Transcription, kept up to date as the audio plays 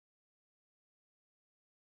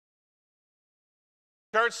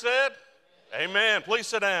Church said, amen. Please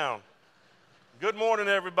sit down. Good morning,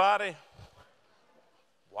 everybody.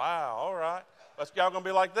 Wow, all right. Y'all going to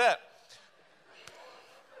be like that.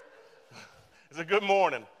 It's a good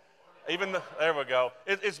morning. There we go.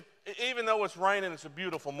 Even though it's raining, it's a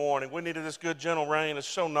beautiful morning. We needed this good, gentle rain. It's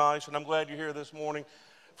so nice, and I'm glad you're here this morning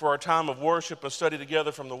for our time of worship and study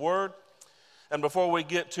together from the Word. And before we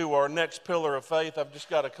get to our next pillar of faith, I've just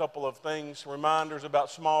got a couple of things, reminders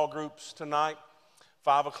about small groups tonight.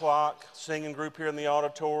 5 o'clock, singing group here in the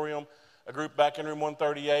auditorium, a group back in room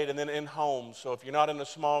 138, and then in homes. So if you're not in a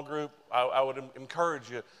small group, I would encourage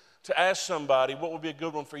you to ask somebody what would be a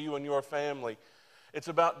good one for you and your family. It's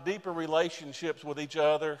about deeper relationships with each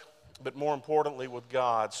other, but more importantly with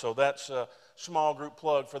God. So that's a small group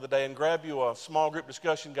plug for the day. And grab you a small group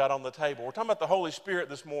discussion guide on the table. We're talking about the Holy Spirit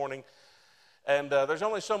this morning, and there's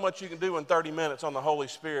only so much you can do in 30 minutes on the Holy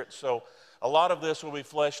Spirit. So a lot of this will be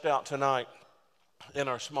fleshed out tonight in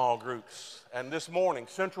our small groups. And this morning,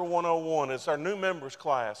 Central 101 is our new members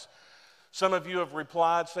class. Some of you have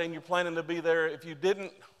replied saying you're planning to be there. If you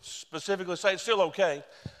didn't specifically say, it's still okay.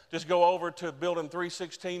 Just go over to building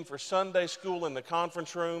 316 for Sunday school in the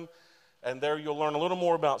conference room, and there you'll learn a little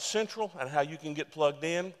more about Central and how you can get plugged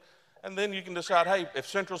in. And then you can decide, hey, if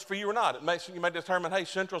Central's for you or not. You may determine, hey,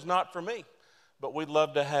 Central's not for me, but we'd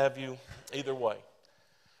love to have you either way.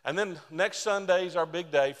 And then next Sunday is our big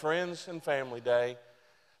day, Friends and Family Day.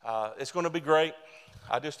 It's going to be great.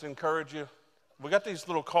 I just encourage you. We got these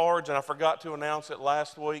little cards, and I forgot to announce it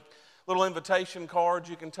last week. Little invitation cards.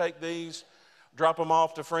 You can take these, drop them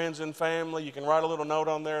off to friends and family. You can write a little note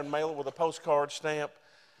on there and mail it with a postcard stamp,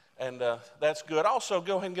 and that's good. Also,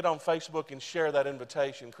 go ahead and get on Facebook and share that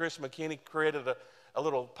invitation. Chris McKinney created a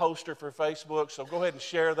little poster for Facebook, so go ahead and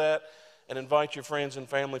share that. And invite your friends and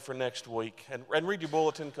family for next week. And read your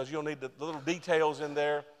bulletin, because you'll need the little details in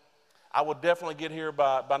there. I would definitely get here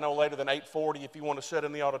by no later than 8:40 if you want to sit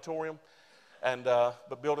in the auditorium. And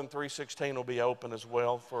but building 316 will be open as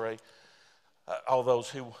well for all those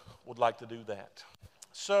who would like to do that.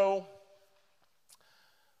 So,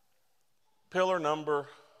 pillar number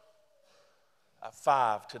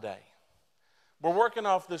 5 today. We're working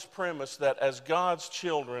off this premise that as God's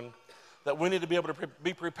children, that we need to be able to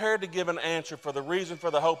be prepared to give an answer for the reason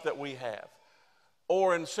for the hope that we have.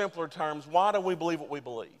 Or in simpler terms, why do we believe what we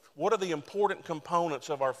believe? What are the important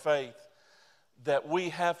components of our faith that we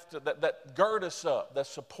have to, that gird us up, that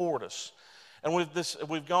support us? And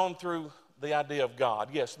we've gone through the idea of God.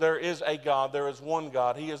 Yes, there is a God. There is one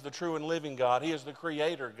God. He is the true and living God. He is the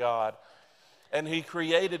creator God. And He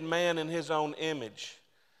created man in His own image.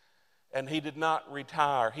 And He did not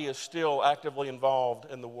retire. He is still actively involved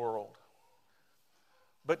in the world.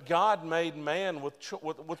 But God made man with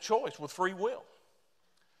choice, with free will.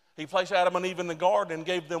 He placed Adam and Eve in the garden and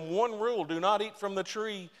gave them one rule: do not eat from the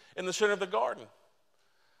tree in the center of the garden.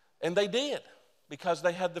 And they did, because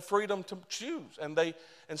they had the freedom to choose. And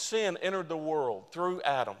sin entered the world through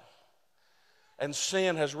Adam. And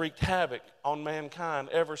sin has wreaked havoc on mankind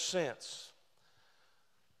ever since.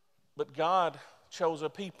 But God chose a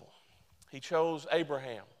people. He chose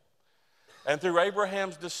Abraham. And through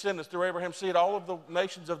Abraham's descendants, through Abraham's seed, all of the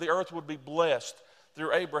nations of the earth would be blessed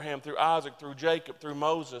through Abraham, through Isaac, through Jacob, through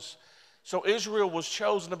Moses. So Israel was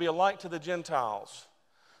chosen to be a light to the Gentiles,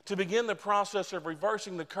 to begin the process of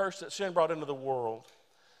reversing the curse that sin brought into the world.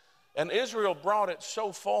 And Israel brought it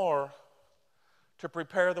so far to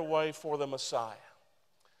prepare the way for the Messiah.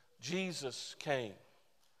 Jesus came.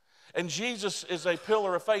 And Jesus is a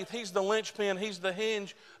pillar of faith. He's the linchpin. He's the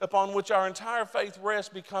hinge upon which our entire faith rests,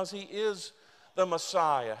 because He is the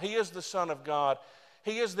Messiah. He is the Son of God.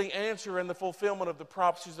 He is the answer and the fulfillment of the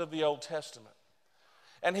prophecies of the Old Testament.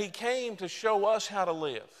 And He came to show us how to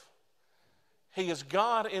live. He is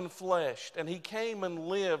God in flesh, and He came and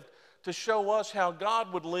lived to show us how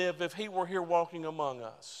God would live if He were here walking among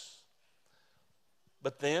us.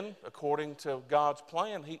 But then, according to God's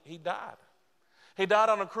plan, He died. He died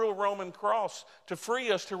on a cruel Roman cross to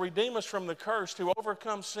free us, to redeem us from the curse, to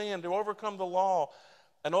overcome sin, to overcome the law,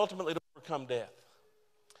 and ultimately to overcome death.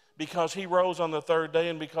 Because He rose on the third day,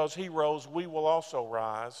 and because He rose, we will also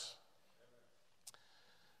rise.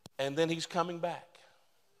 And then He's coming back.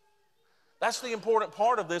 That's the important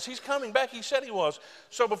part of this. He's coming back. He said He was.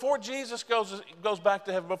 So before Jesus goes back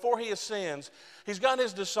to heaven, before He ascends, He's got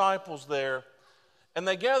His disciples there. And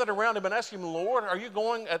they gathered around Him and asked Him, Lord, are you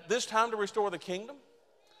going at this time to restore the kingdom?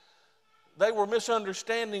 They were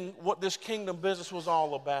misunderstanding what this kingdom business was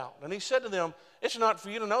all about. And He said to them, it's not for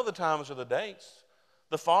you to know the times or the dates.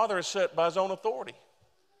 The Father is set by His own authority.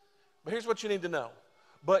 But here's what you need to know.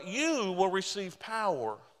 But you will receive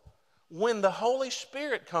power when the Holy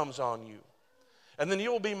Spirit comes on you. And then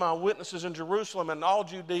you will be my witnesses in Jerusalem and all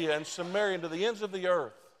Judea and Samaria and to the ends of the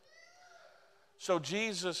earth. So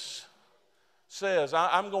Jesus says,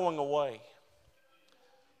 I'm going away.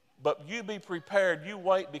 But you be prepared, you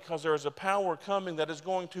wait, because there is a power coming that is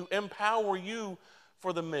going to empower you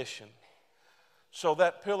for the mission. So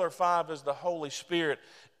that pillar 5 is the Holy Spirit,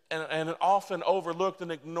 and an often overlooked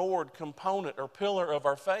and ignored component or pillar of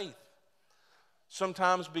our faith.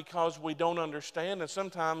 Sometimes because we don't understand, and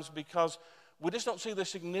sometimes because we just don't see the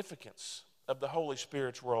significance of the Holy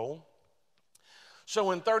Spirit's role.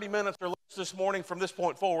 So in 30 minutes or less this morning, from this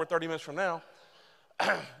point forward, 30 minutes from now,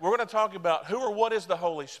 we're going to talk about who or what is the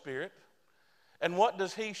Holy Spirit, and what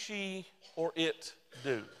does he, she, or it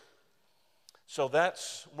do. So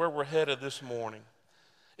that's where we're headed this morning.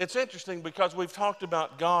 It's interesting because we've talked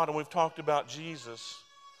about God and we've talked about Jesus.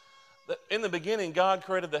 In the beginning, God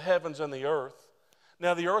created the heavens and the earth.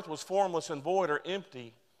 Now the earth was formless and void or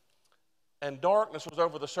empty, and darkness was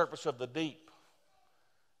over the surface of the deep.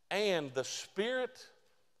 And the Spirit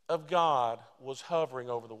of God was hovering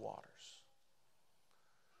over the waters.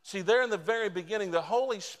 See, there in the very beginning, the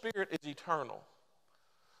Holy Spirit is eternal.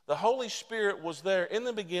 The Holy Spirit was there in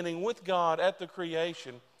the beginning with God at the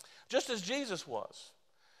creation, just as Jesus was.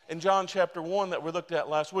 In John chapter 1 that we looked at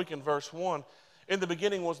last week in verse 1, in the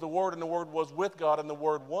beginning was the Word, and the Word was with God, and the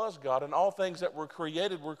Word was God, and all things that were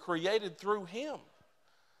created through Him.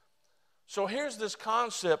 So here's this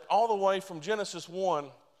concept all the way from Genesis 1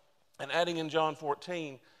 and adding in John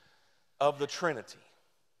 14 of the Trinity.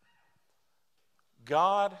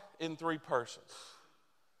 God in three persons,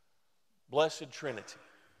 blessed Trinity.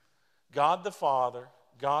 God the Father,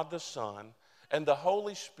 God the Son, and the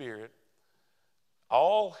Holy Spirit,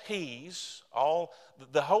 the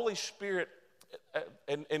Holy Spirit,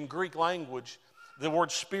 in Greek language, the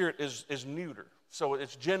word spirit is neuter, so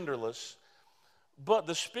it's genderless, but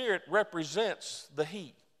the Spirit represents the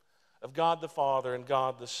He of God the Father and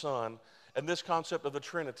God the Son, and this concept of the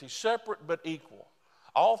Trinity, separate but equal.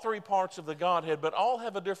 All three parts of the Godhead, but all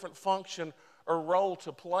have a different function or role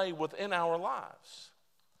to play within our lives.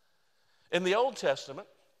 In the Old Testament,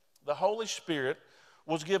 the Holy Spirit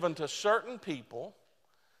was given to certain people,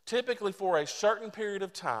 typically for a certain period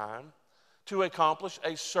of time, to accomplish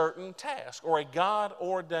a certain task or a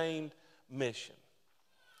God-ordained mission.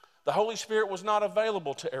 The Holy Spirit was not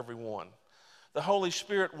available to everyone. The Holy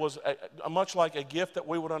Spirit was much like a gift that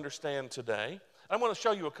we would understand today. I'm going to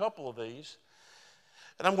show you a couple of these.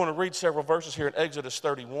 And I'm going to read several verses here in Exodus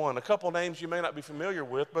 31. A couple names you may not be familiar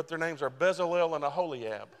with, but their names are Bezalel and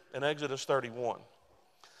Aholiab in Exodus 31.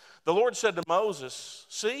 The Lord said to Moses,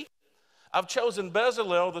 "See, I've chosen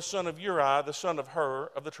Bezalel, the son of Uri, the son of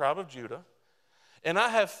Hur, of the tribe of Judah, and I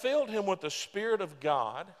have filled him with the Spirit of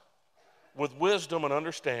God, with wisdom and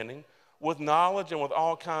understanding, with knowledge and with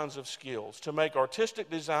all kinds of skills, to make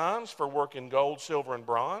artistic designs for work in gold, silver, and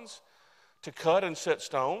bronze, to cut and set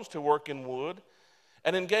stones, to work in wood,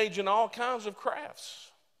 and engage in all kinds of crafts.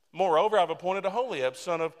 Moreover, I've appointed Aholiab,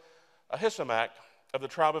 son of Ahisamach, of the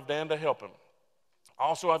tribe of Dan, to help him.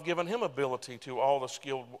 Also, I've given him ability to all the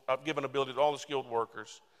skilled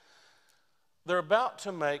workers." They're about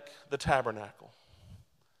to make the tabernacle.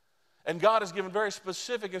 And God has given very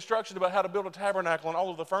specific instructions about how to build a tabernacle and all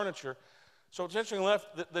of the furniture. So it's interesting enough,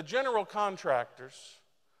 the general contractors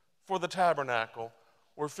for the tabernacle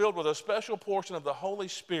were filled with a special portion of the Holy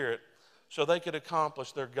Spirit so they could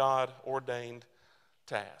accomplish their God-ordained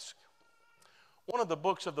task. One of the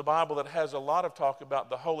books of the Bible that has a lot of talk about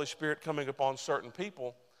the Holy Spirit coming upon certain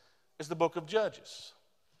people is the book of Judges.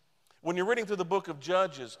 When you're reading through the book of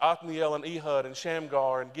Judges, Othniel and Ehud and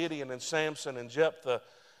Shamgar and Gideon and Samson and Jephthah,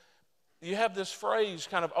 you have this phrase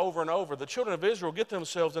kind of over and over. The children of Israel get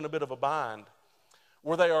themselves in a bit of a bind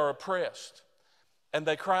where they are oppressed, and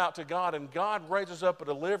they cry out to God, and God raises up a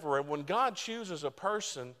deliverer. And when God chooses a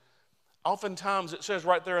person, oftentimes it says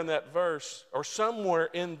right there in that verse, or somewhere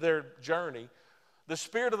in their journey, the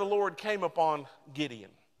Spirit of the Lord came upon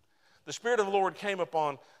Gideon. The Spirit of the Lord came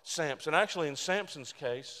upon Samson. Actually, in Samson's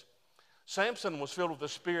case, Samson was filled with the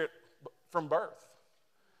Spirit from birth.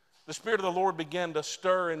 The Spirit of the Lord began to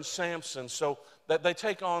stir in Samson so that they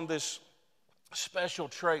take on this special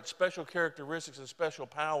trait, special characteristics, and special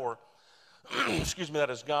power, that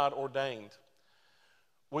is God ordained.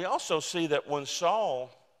 We also see that when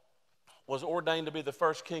Saul was ordained to be the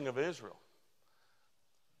first king of Israel,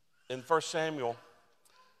 in 1 Samuel,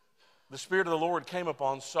 the Spirit of the Lord came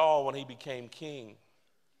upon Saul when he became king.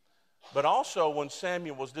 But also when Saul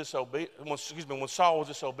was disobedient,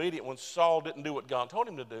 when Saul didn't do what God told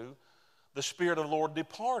him to do, the Spirit of the Lord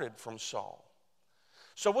departed from Saul.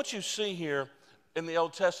 So what you see here in the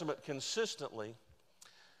Old Testament consistently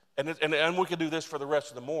and we could do this for the rest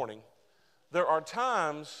of the morning. There are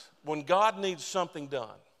times when God needs something done.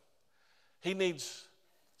 He needs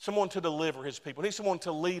someone to deliver his people. He needs someone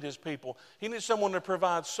to lead his people. He needs someone to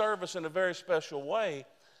provide service in a very special way.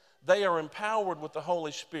 They are empowered with the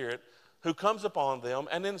Holy Spirit who comes upon them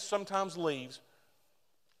and then sometimes leaves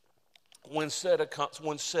when said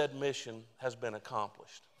mission has been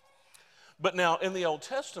accomplished. But now in the Old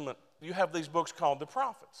Testament, you have these books called the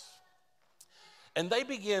prophets. And they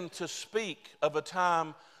begin to speak of a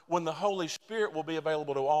time when the Holy Spirit will be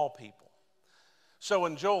available to all people. So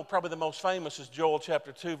in Joel, probably the most famous is Joel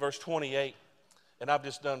chapter 2, verse 28. And I've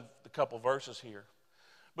just done a couple verses here.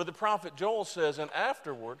 But the prophet Joel says, and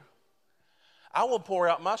afterward, I will pour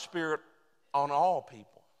out my spirit on all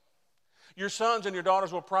people. Your sons and your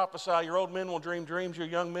daughters will prophesy, your old men will dream dreams, your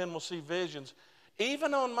young men will see visions.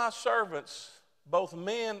 Even on my servants, both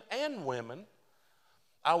men and women,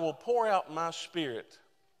 I will pour out my spirit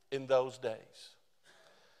in those days.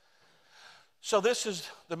 So this is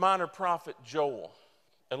the minor prophet Joel.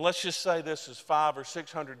 And let's just say this is 500 or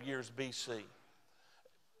 600 years BC.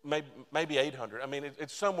 Maybe 800. I mean,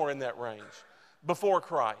 it's somewhere in that range. Before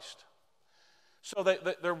Christ. So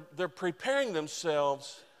they're preparing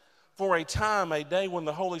themselves for a time, a day when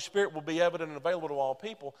the Holy Spirit will be evident and available to all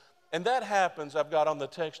people. And that happens, I've got on the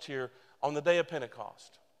text here, on the day of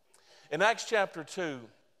Pentecost. In Acts chapter 2,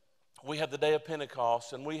 we have the day of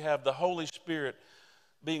Pentecost, and we have the Holy Spirit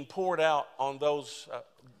being poured out on those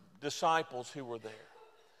disciples who were there.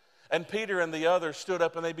 And Peter and the others stood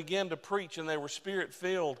up and they began to preach, and they were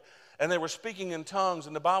Spirit-filled, and they were speaking in tongues.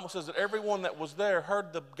 And the Bible says that everyone that was there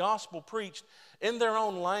heard the gospel preached in their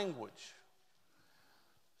own language.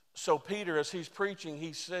 So Peter, as he's preaching,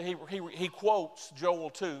 he quotes Joel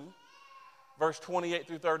 2, verse 28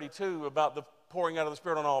 through 32, about the pouring out of the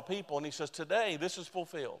Spirit on all people. And he says, today this is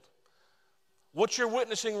fulfilled. What you're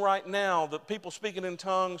witnessing right now, the people speaking in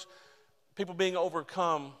tongues, people being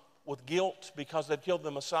overcome with guilt because they've killed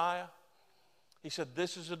the Messiah, he said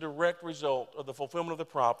this is a direct result of the fulfillment of the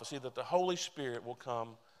prophecy that the Holy Spirit will come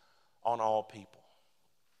on all people.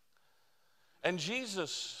 And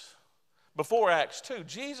Jesus, before Acts 2,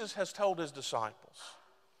 Jesus has told his disciples.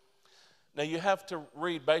 Now you have to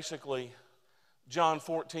read basically John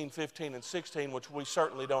 14, 15, and 16, which we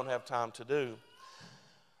certainly don't have time to do.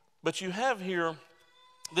 But you have here,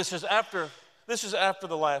 this is after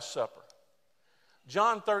the Last Supper.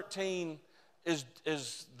 John 13 is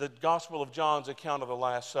the Gospel of John's account of the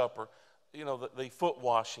Last Supper, you know, the foot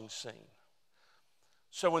washing scene.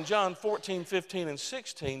 So in John 14, 15, and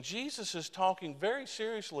 16, Jesus is talking very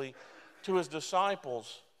seriously to his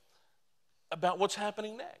disciples about what's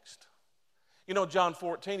happening next. You know, John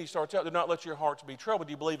 14, he starts out, do not let your hearts be troubled.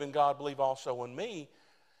 You believe in God, believe also in me.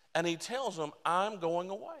 And he tells them, I'm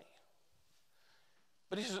going away.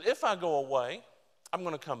 But he says, if I go away, I'm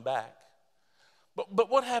going to come back. But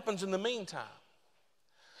what happens in the meantime?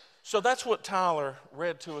 So that's what Tyler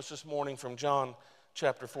read to us this morning from John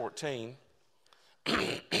chapter 14.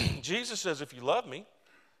 Jesus says, if you love me,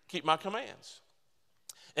 keep my commands.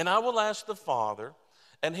 And I will ask the Father,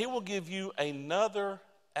 and he will give you another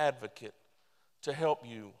advocate to help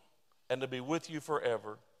you and to be with you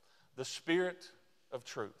forever, the Spirit of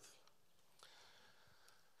truth.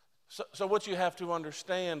 So what you have to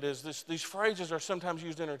understand is these phrases are sometimes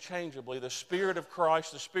used interchangeably. The Spirit of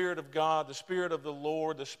Christ, the Spirit of God, the Spirit of the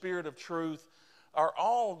Lord, the Spirit of truth are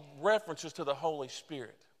all references to the Holy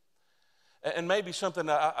Spirit. And maybe something,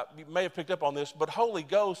 you may have picked up on this, but Holy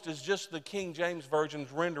Ghost is just the King James Version's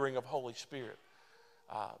rendering of Holy Spirit.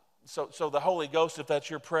 So the Holy Ghost, if that's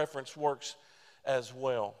your preference, works as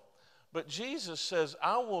well. But Jesus says,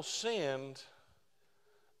 I will send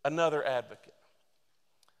another advocate.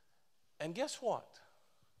 And guess what?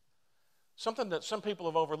 Something that some people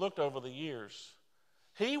have overlooked over the years.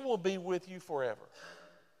 He will be with you forever.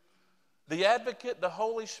 The advocate, the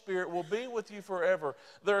Holy Spirit, will be with you forever.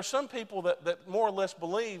 There are some people that more or less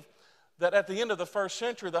believe that at the end of the first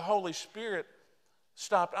century, the Holy Spirit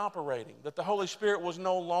stopped operating, that the Holy Spirit was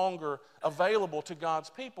no longer available to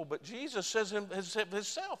God's people. But Jesus says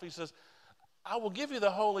himself, he says, I will give you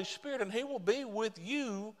the Holy Spirit, and he will be with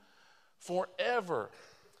you forever.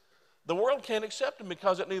 The world can't accept him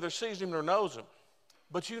because it neither sees him nor knows him,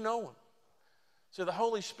 but you know him. So the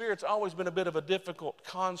Holy Spirit's always been a bit of a difficult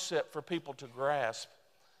concept for people to grasp,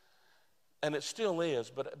 and it still is,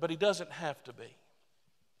 but he doesn't have to be.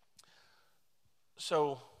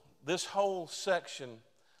 So this whole section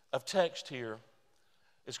of text here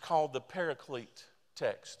is called the Paraclete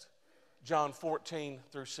text, John 14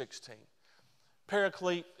 through 16.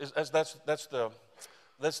 Paraclete, that's the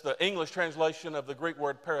That's the English translation of the Greek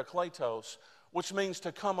word parakletos, which means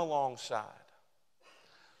to come alongside.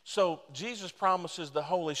 So Jesus promises the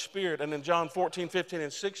Holy Spirit, and in John 14, 15,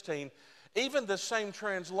 and 16, even the same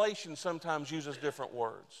translation sometimes uses different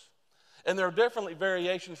words. And there are definitely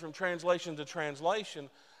variations from translation to translation,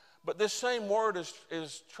 but this same word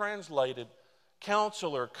is translated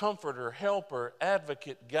counselor, comforter, helper,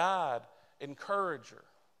 advocate, guide, encourager.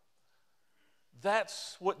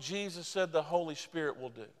 That's what Jesus said the Holy Spirit will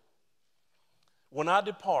do. When I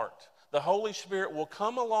depart, the Holy Spirit will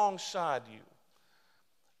come alongside you.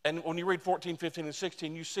 And when you read 14, 15, and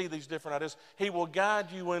 16, you see these different ideas. He will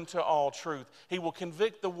guide you into all truth. He will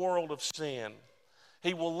convict the world of sin.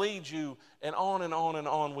 He will lead you, and on and on and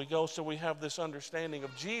on we go. So we have this understanding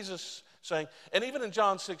of Jesus saying, and even in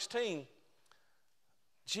John 16,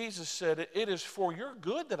 Jesus said, it is for your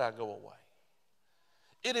good that I go away.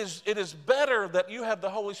 It is better that you have the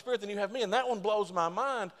Holy Spirit than you have me. And that one blows my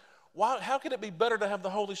mind. How could it be better to have the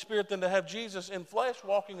Holy Spirit than to have Jesus in flesh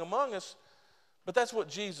walking among us? But that's what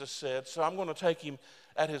Jesus said, so I'm going to take him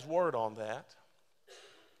at his word on that.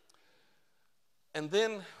 And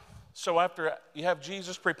then, so after you have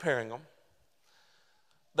Jesus preparing them,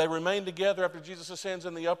 they remain together after Jesus ascends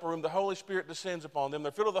in the upper room. The Holy Spirit descends upon them.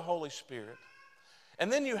 They're filled with the Holy Spirit.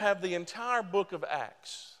 And then you have the entire book of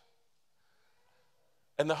Acts.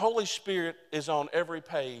 And the Holy Spirit is on every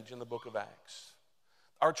page in the book of Acts.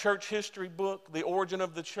 Our church history book, the origin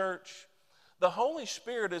of the church, the Holy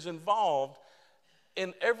Spirit is involved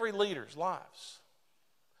in every leader's lives.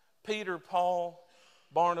 Peter, Paul,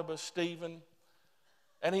 Barnabas, Stephen,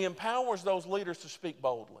 and he empowers those leaders to speak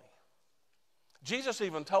boldly. Jesus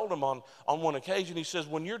even told them on one occasion, he says,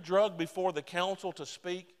 when you're drugged before the council to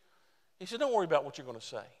speak, he said, don't worry about what you're going to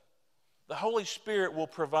say. The Holy Spirit will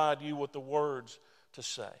provide you with the words to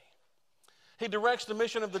say. He directs the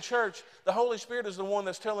mission of the church. The Holy Spirit is the one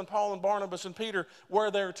that's telling Paul and Barnabas and Peter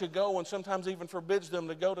where they're to go, and sometimes even forbids them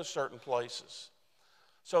to go to certain places.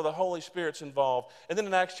 So the Holy Spirit's involved. And then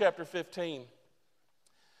in Acts chapter 15,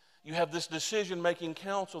 you have this decision-making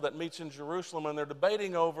council that meets in Jerusalem, and they're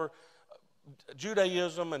debating over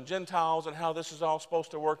Judaism and Gentiles and how this is all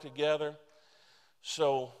supposed to work together.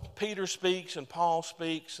 So Peter speaks, and Paul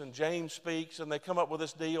speaks, and James speaks, and they come up with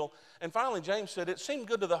this deal. And finally, James said, it seemed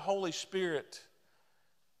good to the Holy Spirit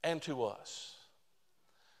and to us.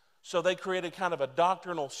 So they created kind of a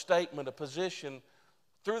doctrinal statement, a position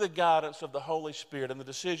through the guidance of the Holy Spirit and the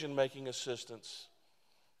decision-making assistance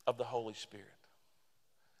of the Holy Spirit.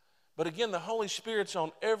 But again, the Holy Spirit's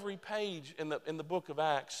on every page in the book of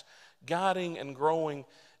Acts, guiding and growing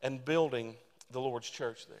and building the Lord's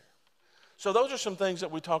church there. So those are some things that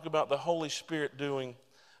we talk about the Holy Spirit doing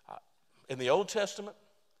in the Old Testament,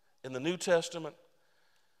 in the New Testament.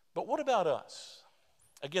 But what about us?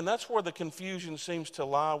 Again, that's where the confusion seems to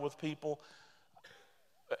lie with people.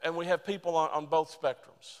 And we have people on both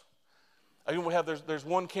spectrums. Again, there's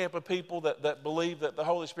one camp of people that believe that the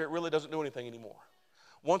Holy Spirit really doesn't do anything anymore.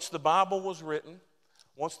 Once the Bible was written,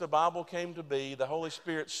 once the Bible came to be, the Holy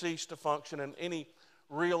Spirit ceased to function in any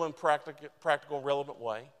real and practical relevant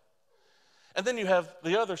way. And then you have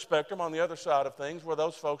the other spectrum on the other side of things where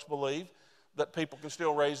those folks believe that people can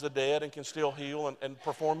still raise the dead and can still heal and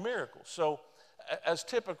perform miracles. So as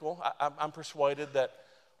typical, I'm persuaded that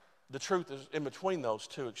the truth is in between those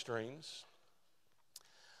two extremes.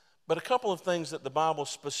 But a couple of things that the Bible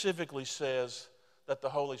specifically says that the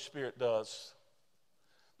Holy Spirit does.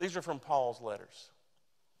 These are from Paul's letters.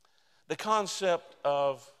 The concept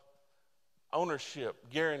of ownership,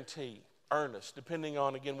 guarantee, earnest, depending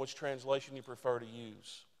on, again, which translation you prefer to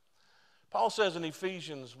use. Paul says in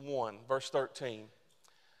Ephesians 1, verse 13,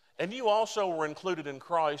 and you also were included in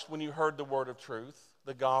Christ when you heard the word of truth,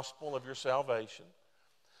 the gospel of your salvation.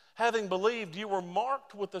 Having believed, you were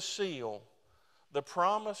marked with a seal, the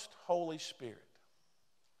promised Holy Spirit.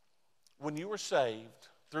 When you were saved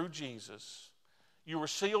through Jesus, you were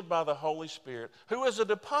sealed by the Holy Spirit, who is a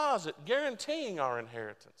deposit guaranteeing our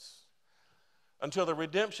inheritance until the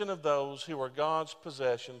redemption of those who are God's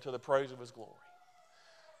possession to the praise of his glory.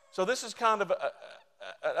 So this is kind of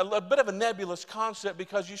a bit of a nebulous concept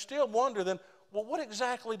because you still wonder then, well, what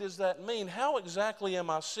exactly does that mean? How exactly am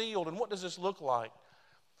I sealed, and what does this look like?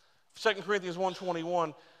 2 Corinthians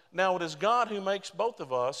 1:21, now it is God who makes both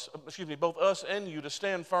us and you to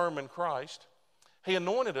stand firm in Christ. He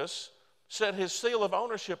anointed us, set his seal of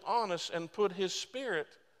ownership on us, and put his Spirit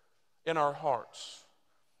in our hearts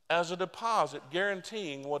as a deposit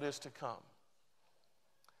guaranteeing what is to come.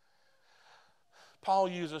 Paul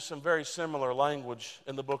uses some very similar language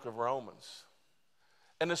in the book of Romans.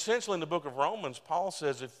 And essentially in the book of Romans, Paul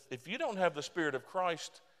says if you don't have the Spirit of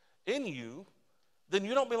Christ in you, then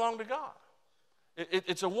you don't belong to God.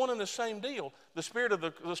 It's a one and the same deal. The Spirit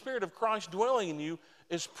of Christ dwelling in you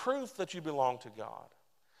is proof that you belong to God.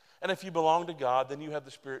 And if you belong to God, then you have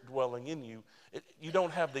the Spirit dwelling in you. You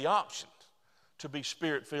don't have the option to be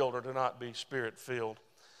Spirit-filled or to not be Spirit-filled.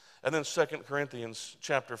 And then 2 Corinthians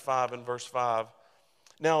chapter 5 and verse 5.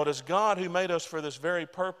 Now it is God who made us for this very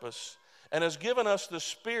purpose and has given us the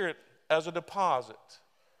Spirit as a deposit,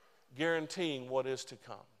 guaranteeing what is to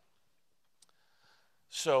come.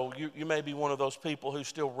 So you may be one of those people who's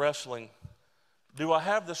still wrestling. Do I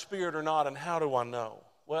have the Spirit or not, and how do I know?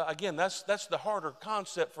 Well, again, that's the harder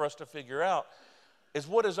concept for us to figure out, is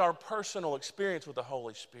what is our personal experience with the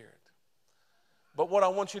Holy Spirit. But what I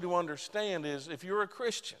want you to understand is if you're a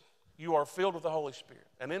Christian, you are filled with the Holy Spirit,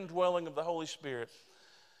 an indwelling of the Holy Spirit.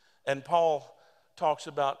 And Paul talks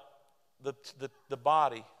about the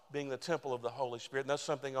body being the temple of the Holy Spirit, and that's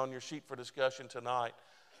something on your sheet for discussion tonight.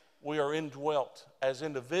 We are indwelt as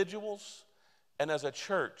individuals and as a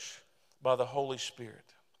church by the Holy Spirit.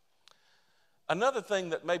 Another thing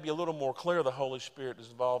that may be a little more clear the Holy Spirit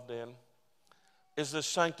is involved in is this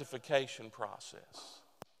sanctification process.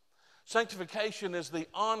 Sanctification is the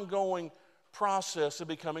ongoing process of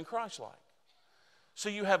becoming Christ-like. So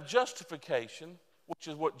you have justification, which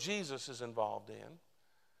is what Jesus is involved in,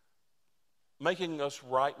 making us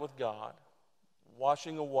right with God,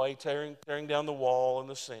 washing away, tearing down the wall and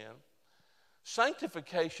the sin.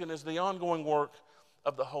 Sanctification is the ongoing work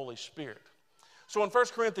of the Holy Spirit. So in 1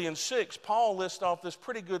 Corinthians 6, Paul lists off this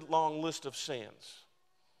pretty good long list of sins.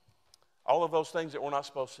 All of those things that we're not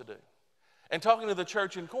supposed to do. And talking to the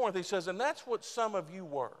church in Corinth, he says, and that's what some of you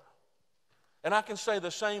were. And I can say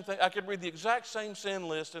the same thing. I could read the exact same sin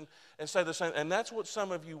list and say the same, and that's what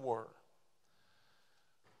some of you were.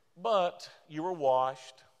 But you were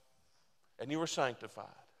washed, and you were sanctified,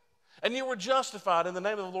 and you were justified in the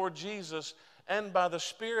name of the Lord Jesus and by the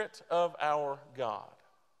Spirit of our God.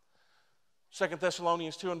 2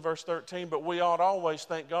 Thessalonians 2 and verse 13, but we ought always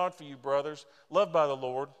thank God for you, brothers, loved by the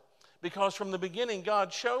Lord, because from the beginning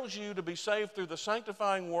God chose you to be saved through the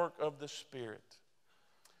sanctifying work of the Spirit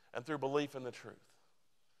and through belief in the truth.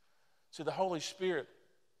 See, the Holy Spirit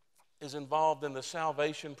is involved in the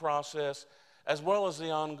salvation process as well as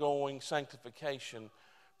the ongoing sanctification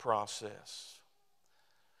process.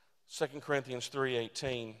 2 Corinthians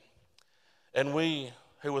 3:18, and we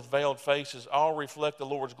who with veiled faces all reflect the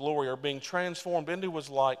Lord's glory are being transformed into his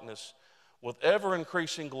likeness with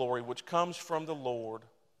ever-increasing glory which comes from the Lord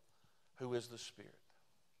who is the Spirit.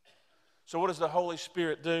 So what does the Holy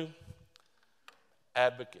Spirit do?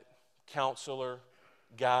 Advocate, counselor,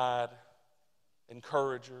 guide,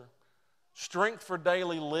 encourager, strength for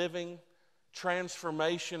daily living,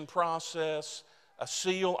 transformation process, a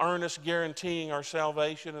seal, earnest, guaranteeing our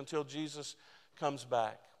salvation until Jesus comes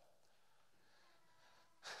back.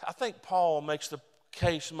 I think Paul makes the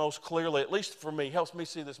case most clearly, at least for me, helps me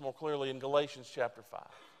see this more clearly in Galatians chapter 5.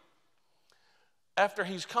 After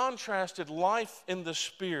he's contrasted life in the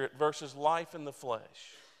Spirit versus life in the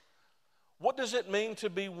flesh, what does it mean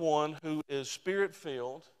to be one who is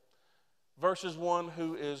Spirit-filled versus one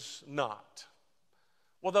who is not?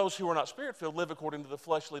 Well, those who are not Spirit-filled live according to the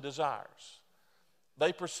fleshly desires.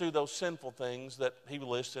 They pursue those sinful things that he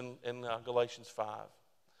lists in Galatians 5.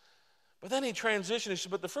 But then he transitions, he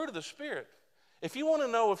says, but the fruit of the Spirit, if you want to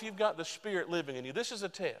know if you've got the Spirit living in you, this is a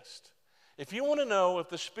test. If you want to know if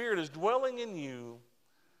the Spirit is dwelling in you,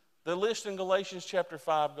 the list in Galatians chapter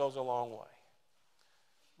 5 goes a long way.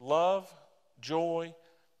 Love, joy,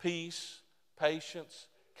 peace, patience,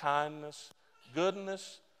 kindness,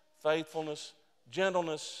 goodness, faithfulness,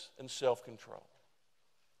 gentleness, and self-control.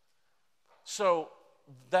 So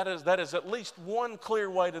that is at least one clear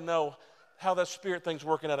way to know how that Spirit thing's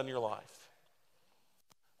working out in your life.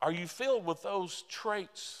 Are you filled with those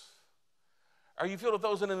traits? Are you filled with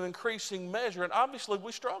those in an increasing measure? And obviously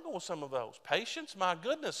we struggle with some of those. Patience, my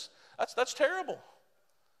goodness, that's terrible.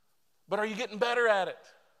 But are you getting better at it?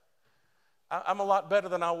 I'm a lot better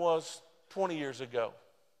than I was 20 years ago,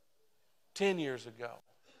 10 years ago.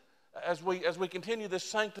 As we continue this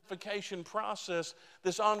sanctification process,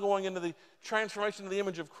 this ongoing into the transformation of the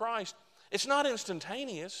image of Christ, it's not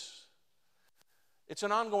instantaneous. It's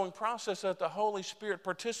an ongoing process that the Holy Spirit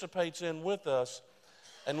participates in with us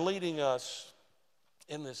and leading us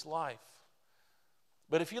in this life.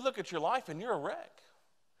 But if you look at your life and you're a wreck,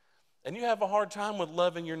 and you have a hard time with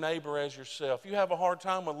loving your neighbor as yourself, you have a hard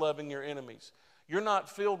time with loving your enemies, you're not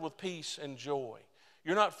filled with peace and joy,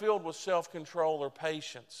 you're not filled with self-control or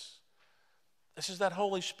patience, this is that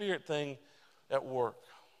Holy Spirit thing at work.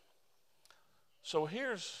 So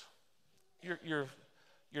here's your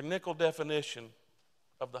nickel definition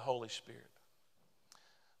of the Holy Spirit.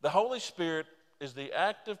 The Holy Spirit is the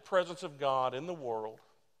active presence of God in the world,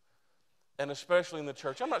 and especially in the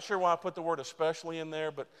church. I'm not sure why I put the word especially in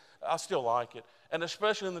there, but I still like it. And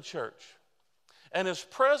especially in the church. And his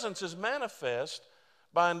presence is manifest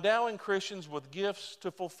by endowing Christians with gifts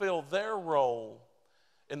to fulfill their role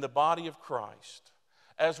in the body of Christ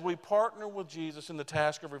as we partner with Jesus in the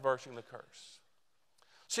task of reversing the curse.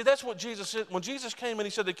 See, that's what Jesus said. When Jesus came and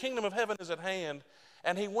he said, the kingdom of heaven is at hand,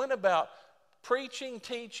 and he went about preaching,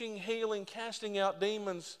 teaching, healing, casting out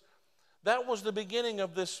demons, that was the beginning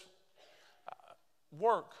of this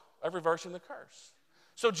work of reversing the curse.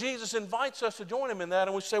 So Jesus invites us to join him in that,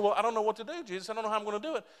 and we say, well, I don't know what to do, Jesus. I don't know how I'm going to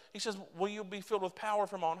do it. He says, will you be filled with power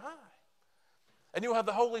from on high? And you'll have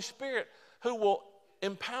the Holy Spirit who will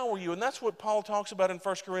empower you. And that's what Paul talks about in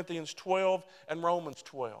 1 Corinthians 12 and Romans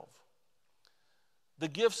 12. The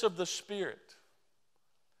gifts of the Spirit,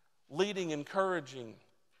 leading, encouraging,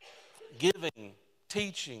 giving,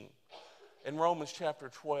 teaching in Romans chapter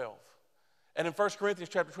 12. And in 1 Corinthians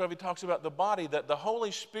chapter 12, he talks about the body, that the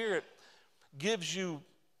Holy Spirit gives you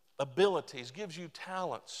abilities, gives you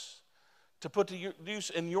talents to put to use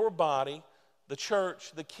in your body, the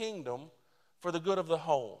church, the kingdom, for the good of the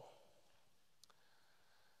whole.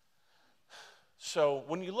 So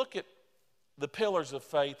when you look at the pillars of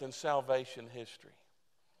faith in salvation history,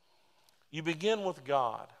 you begin with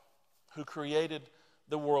God, who created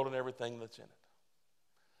the world and everything that's in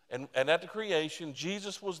it. And at the creation,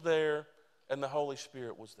 Jesus was there and the Holy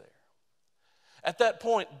Spirit was there. At that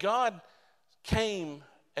point, God came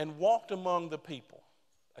and walked among the people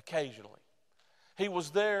occasionally. He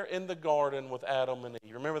was there in the garden with Adam and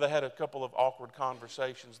Eve. Remember, they had a couple of awkward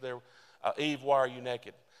conversations there. Eve, why are you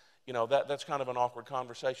naked? You know, that's kind of an awkward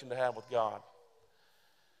conversation to have with God.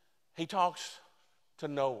 He talks to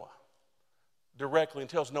Noah directly and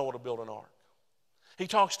tells Noah to build an ark. He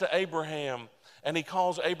talks to Abraham, and he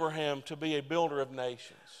calls Abraham to be a builder of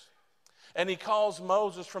nations. And he calls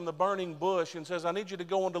Moses from the burning bush and says, I need you to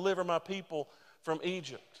go and deliver my people from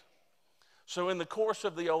Egypt. So in the course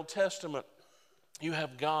of the Old Testament, you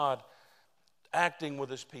have God acting with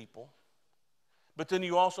his people. But then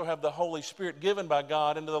you also have the Holy Spirit given by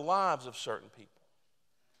God into the lives of certain people.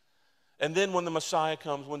 And then when the Messiah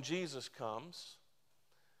comes, when Jesus comes,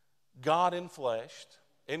 God enfleshed,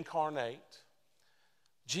 incarnate,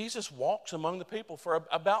 Jesus walks among the people for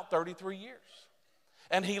about 33 years.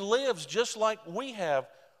 And he lives just like we have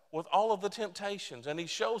with all of the temptations. And he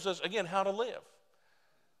shows us, again, how to live.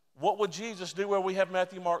 What would Jesus do? Where we have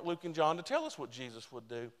Matthew, Mark, Luke, and John to tell us what Jesus would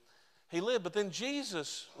do. He lived, but then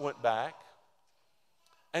Jesus went back,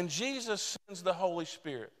 and Jesus sends the Holy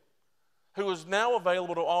Spirit, who is now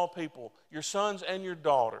available to all people, your sons and your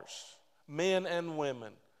daughters, men and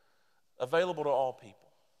women, available to all people.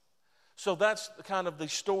 So that's kind of the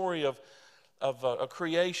story of a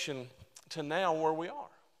creation to now where we are.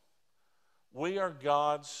 We are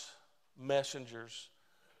God's messengers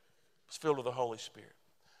filled with the Holy Spirit.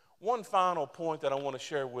 One final point that I want to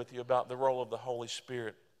share with you about the role of the Holy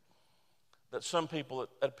Spirit that some people, it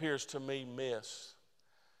appears to me, miss.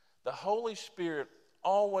 The Holy Spirit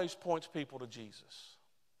always points people to Jesus.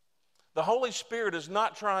 The Holy Spirit is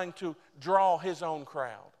not trying to draw his own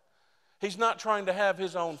crowd. He's not trying to have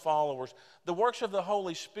his own followers. The works of the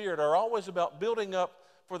Holy Spirit are always about building up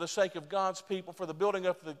for the sake of God's people, for the building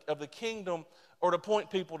up of the kingdom, or to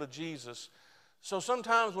point people to Jesus. So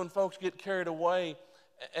sometimes when folks get carried away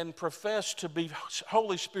and profess to be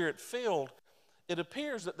Holy Spirit filled, it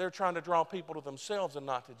appears that they're trying to draw people to themselves and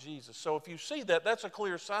not to Jesus. So if you see that, that's a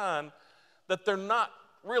clear sign that they're not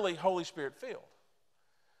really Holy Spirit filled.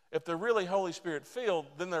 If they're really Holy Spirit filled,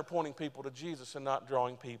 then they're pointing people to Jesus and not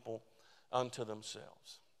drawing people unto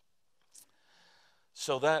themselves.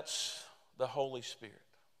 So that's the Holy Spirit.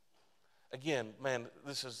 Again, man,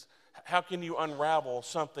 this is, how can you unravel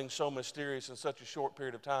something so mysterious in such a short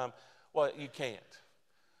period of time? Well, you can't.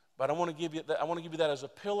 But I want to give you that as a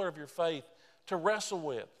pillar of your faith to wrestle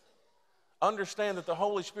with. Understand that the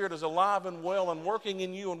Holy Spirit is alive and well and working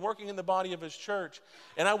in you and working in the body of his church.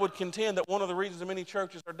 And I would contend that one of the reasons that many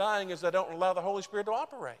churches are dying is they don't allow the Holy Spirit to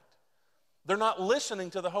operate. They're not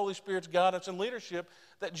listening to the Holy Spirit's guidance and leadership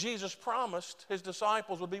that Jesus promised his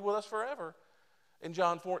disciples would be with us forever in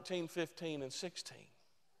John 14, 15, and 16.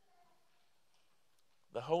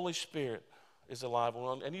 The Holy Spirit is alive.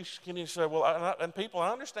 And you say, well,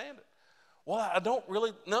 I understand it. Well, I don't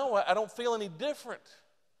really know. I don't feel any different.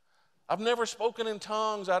 I've never spoken in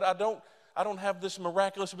tongues. I don't have this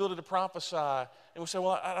miraculous ability to prophesy. And we say,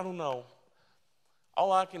 well, I don't know.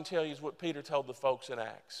 All I can tell you is what Peter told the folks in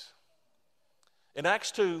Acts. In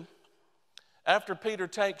Acts 2, After Peter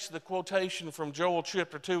takes the quotation from Joel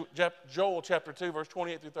chapter 2, verse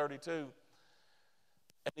 28 through 32,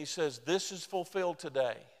 and he says, "This is fulfilled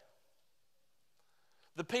today."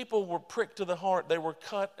 The people were pricked to the heart. They were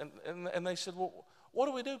cut, and they said, "Well, what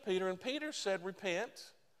do we do, Peter?" And Peter said,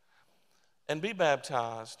 "Repent and be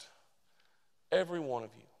baptized, every one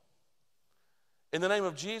of you, in the name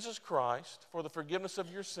of Jesus Christ for the forgiveness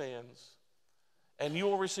of your sins, and you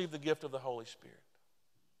will receive the gift of the Holy Spirit."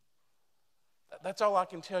 That's all I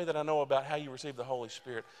can tell you that I know about how you receive the Holy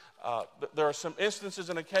Spirit. There are some instances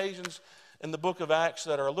and occasions in the book of Acts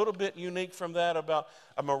that are a little bit unique from that, about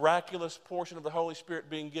a miraculous portion of the Holy Spirit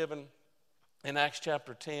being given in Acts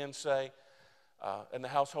chapter 10, say, in the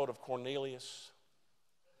household of Cornelius.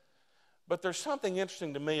 But there's something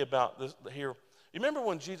interesting to me about this here. You remember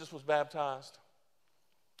when Jesus was baptized?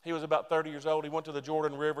 He was about 30 years old. He went to the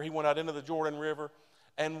Jordan River. He went out into the Jordan River.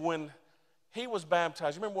 And when he was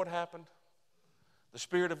baptized, you remember what happened? The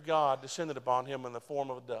Spirit of God descended upon him in the form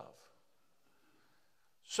of a dove.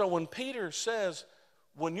 So when Peter says,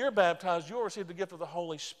 when you're baptized, you'll receive the gift of the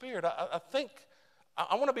Holy Spirit, I think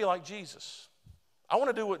I want to be like Jesus. I want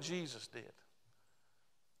to do what Jesus did.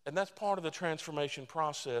 And that's part of the transformation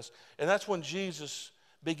process. And that's when Jesus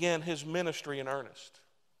began his ministry in earnest.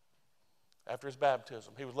 After his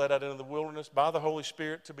baptism, he was led out into the wilderness by the Holy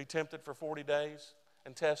Spirit to be tempted for 40 days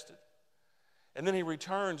and tested. And then he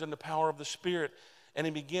returns in the power of the Spirit, and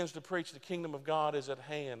he begins to preach the kingdom of God is at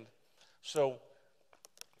hand. So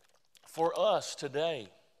for us today,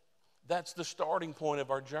 that's the starting point of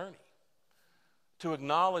our journey. To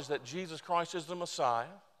acknowledge that Jesus Christ is the Messiah,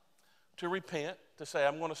 to repent, to say,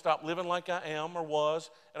 I'm going to stop living like I am or was,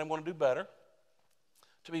 and I'm going to do better.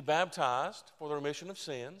 To be baptized for the remission of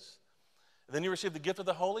sins. And then you receive the gift of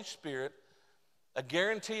the Holy Spirit, a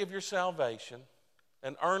guarantee of your salvation,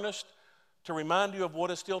 an earnest to remind you of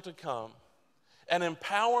what is still to come, an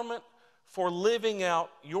empowerment for living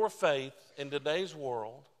out your faith in today's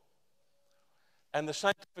world, and the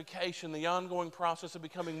sanctification, the ongoing process of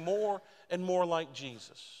becoming more and more like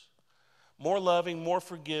Jesus. More loving, more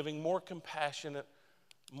forgiving, more compassionate,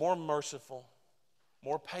 more merciful,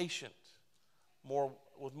 more patient,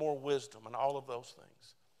 with more wisdom, and all of those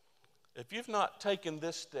things. If you've not taken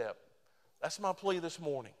this step, that's my plea this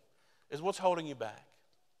morning, is what's holding you back?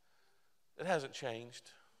 It hasn't changed.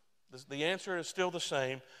 The answer is still the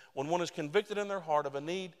same. When one is convicted in their heart of a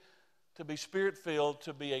need to be Spirit-filled,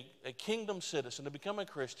 to be a kingdom citizen, to become a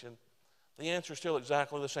Christian, the answer is still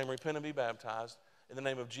exactly the same. Repent and be baptized in the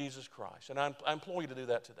name of Jesus Christ. And I implore you to do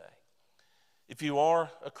that today. If you are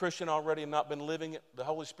a Christian already and not been living it, the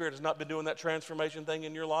Holy Spirit has not been doing that transformation thing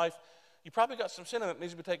in your life, you probably got some sin in it that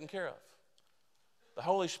needs to be taken care of. The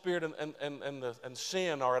Holy Spirit and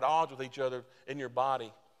sin are at odds with each other in your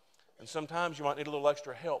body. And sometimes you might need a little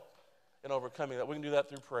extra help in overcoming that. We can do that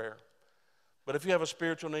through prayer. But if you have a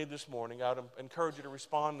spiritual need this morning, I would encourage you to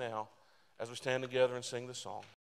respond now as we stand together and sing the song.